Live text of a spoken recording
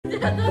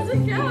That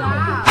doesn't count.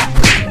 Wow.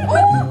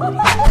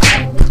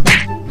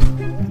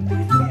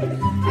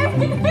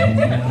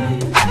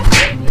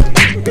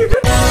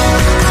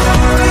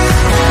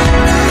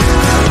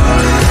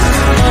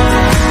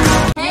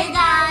 Hey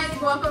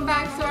guys, welcome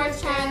back to our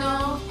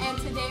channel, and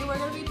today we're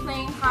going to be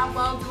playing How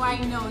Well Do I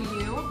Know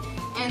You?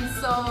 And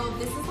so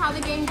this is how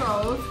the game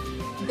goes.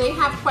 They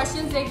have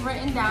questions they've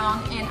written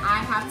down and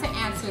I have to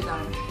answer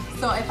them.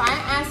 So if I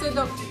answer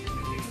the...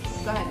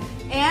 Go ahead.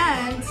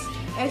 And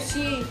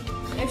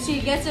if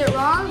she gets it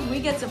wrong, we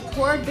get to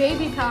pour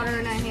baby powder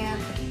in her hand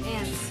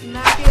and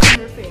smack it in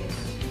her face.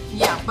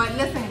 Yeah, but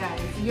listen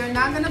guys, you're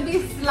not gonna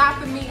be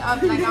slapping me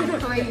up like I'm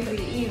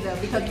crazy either,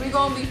 because we're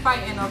gonna be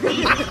fighting over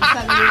this,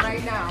 I'm telling you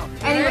right now.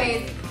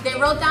 Anyways, they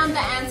wrote down the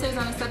answers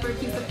on a separate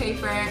piece of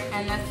paper,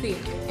 and let's see.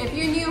 If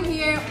you're new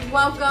here,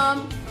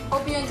 welcome.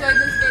 Hope you enjoyed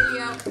this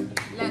video.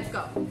 Let's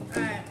go.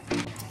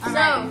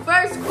 Alright.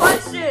 First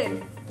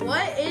question.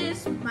 What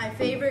is my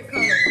favorite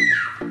color?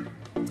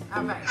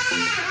 Alright. So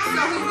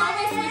he's gonna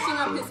be switching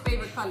up his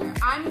favorite color.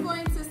 I'm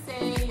going to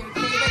say your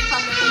favorite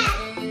color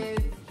is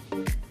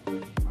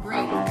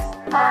green.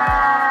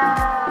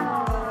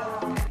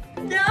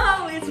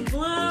 No, it's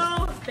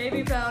blue.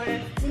 Baby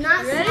powder. Do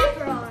not ready? slap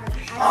her arm.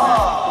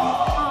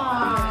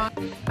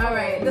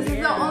 Alright, this is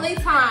the only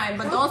time,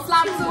 but don't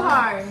slap too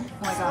hard. Oh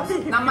my gosh.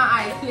 Not my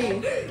eyes,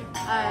 please.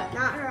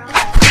 Not her arm.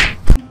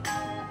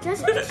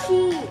 Just her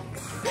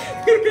cheeks.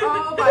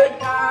 Oh my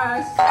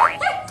gosh.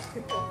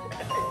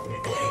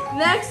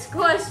 Next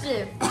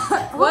question. Oh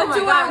What my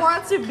do I gosh.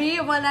 want to be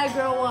when I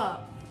grow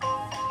up?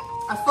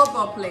 A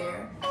football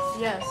player.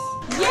 Yes.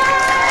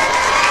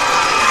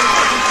 Yeah!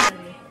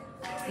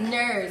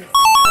 Nerds.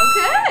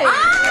 Okay.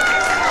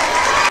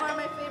 Ah! What are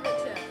my favorite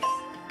chips?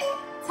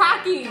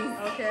 Takis.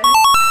 Okay.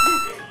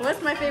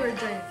 What's my favorite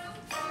drink?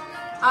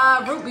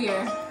 Root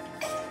beer.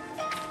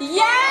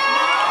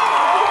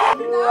 Yeah!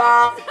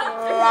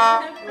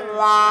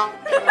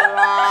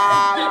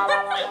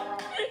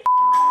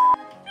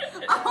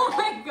 Oh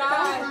my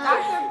god,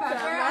 Dr.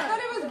 Pepper. I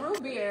thought it was root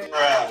beer.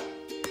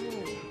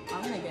 Ooh,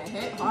 I'm gonna get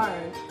hit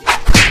hard.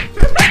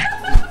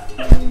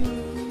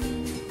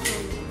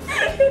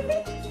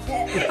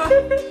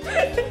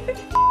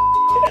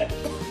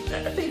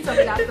 Please tell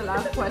me that's the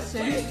last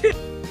question.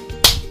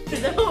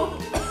 No.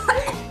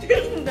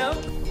 No.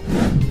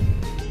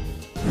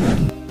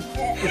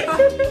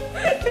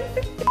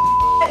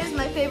 What is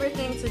my favorite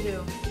thing to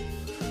do?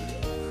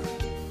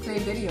 Play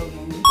video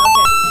games.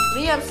 Okay.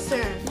 Liam's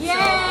turn. Yay!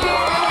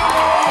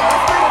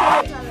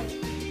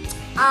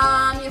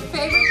 Your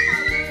favorite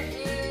color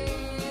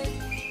is...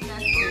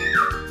 Let's see.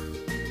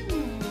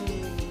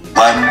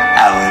 1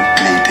 hour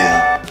later.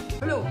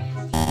 Blue.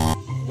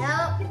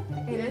 Nope.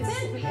 It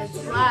isn't? It's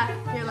black.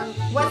 Here, let me.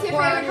 What's your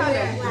favorite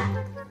color? Black.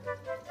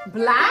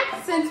 Black?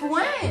 Since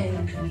when?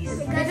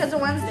 Because of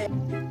Wednesday.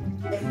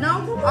 No,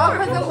 Oh,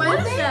 because of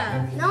Wednesday?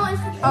 No,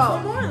 it's Oh,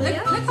 more, look Leah.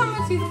 how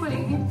much he's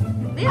putting.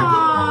 Liam,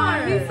 Aw,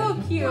 put he's so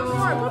cute. Put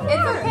more.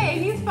 It's okay,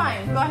 he's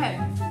fine. Go ahead.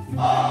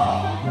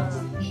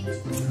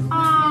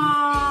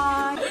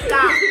 Aww,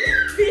 stop.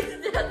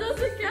 That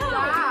doesn't count.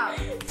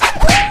 Stop.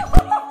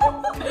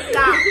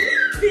 Stop.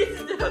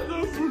 That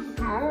doesn't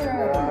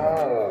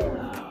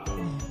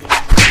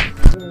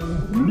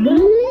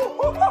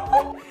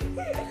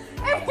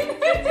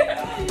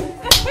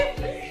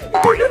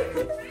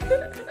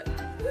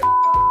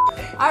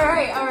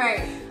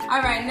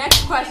All right,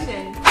 next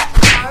question.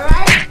 All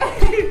right.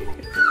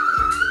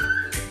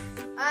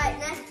 Alright,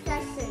 next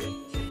question.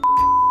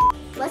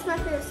 What's my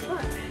favorite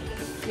sport?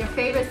 Your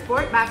favorite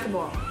sport?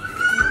 Basketball.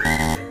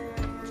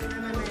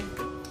 MMA.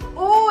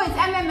 Oh, it's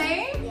MMA?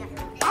 Yeah.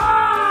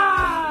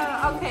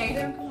 Ah,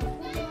 okay.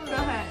 Go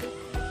ahead.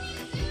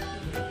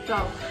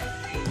 Go.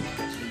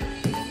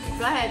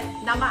 Go ahead.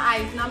 Not my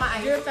eyes, not my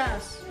eyes. You're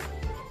fast.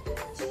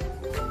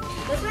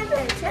 What's my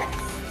favorite chip?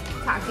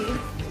 Taki. You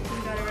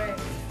got it right.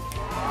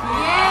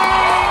 Yeah!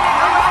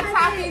 I got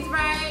Taki's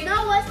right. No,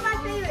 what's my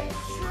favorite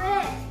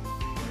trip?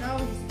 No,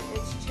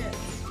 it's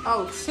chips.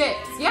 Oh,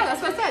 chips. Yeah,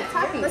 that's what I said.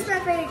 Taki. What's my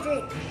favorite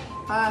drink?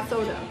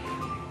 Soda.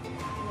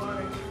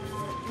 Water.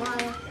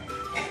 Water.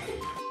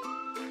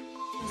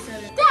 You said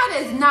it. That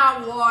is not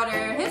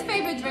water. His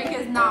favorite drink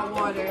is not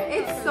water.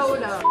 It's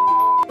soda.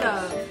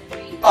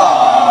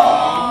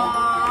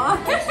 Aww.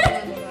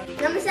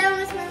 Number 7,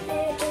 what's my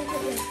favorite thing to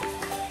do?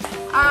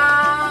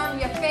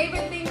 Your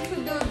favorite thing to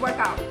do is work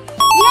out.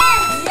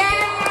 Yes! Yay!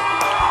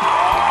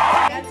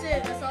 That's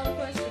it. That's all the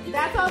questions.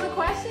 That's all the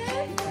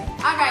questions?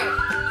 Alright,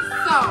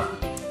 so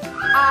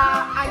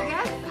I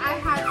guess I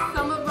had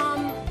some of them,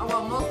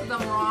 well, most of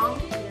them wrong,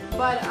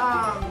 but I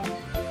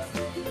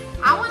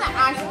want to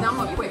ask them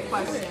a quick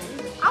question.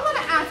 I want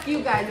to ask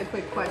you guys a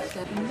quick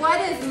question.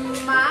 What is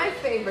my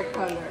favorite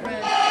color?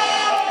 Red.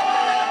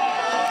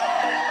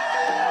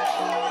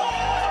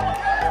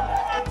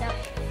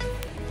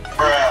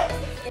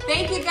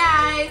 Thank you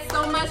guys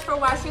so much for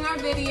watching our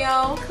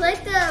video.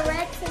 Click the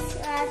red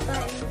subscribe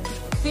button.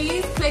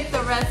 Please click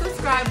the red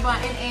subscribe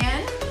button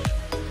and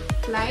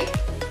like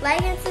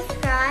Like and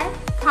subscribe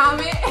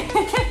comment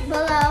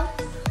below.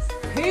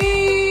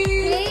 Peace.